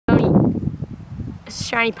This is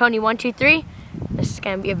Shiny Pony 123. This is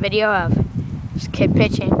going to be a video of this kid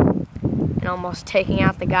pitching and almost taking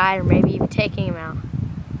out the guy, or maybe even taking him out.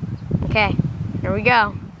 Okay, here we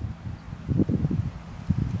go.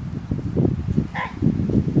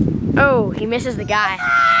 Oh, he misses the guy.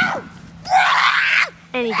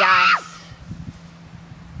 And he dies.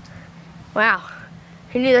 Wow,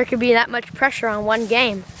 who knew there could be that much pressure on one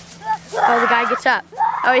game? Oh, the guy gets up.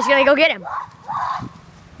 Oh, he's going to go get him.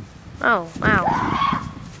 Oh, wow.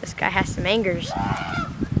 This guy has some anger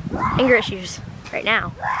issues right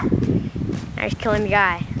now. Now he's killing the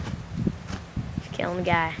guy. He's killing the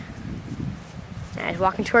guy. Now he's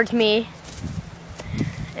walking towards me.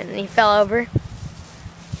 And then he fell over.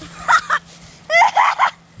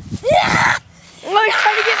 Oh, he's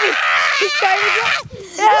trying to get me. He's trying to get me.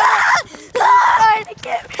 He's trying to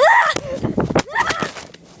get me.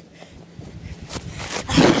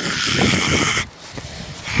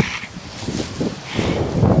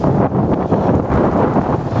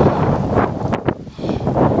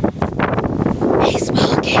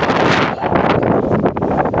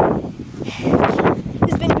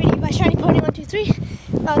 This has been a video by Shiny Pony 123.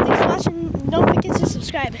 Thanks for watching. Don't forget to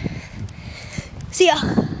subscribe. See ya.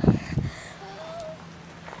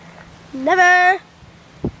 Never.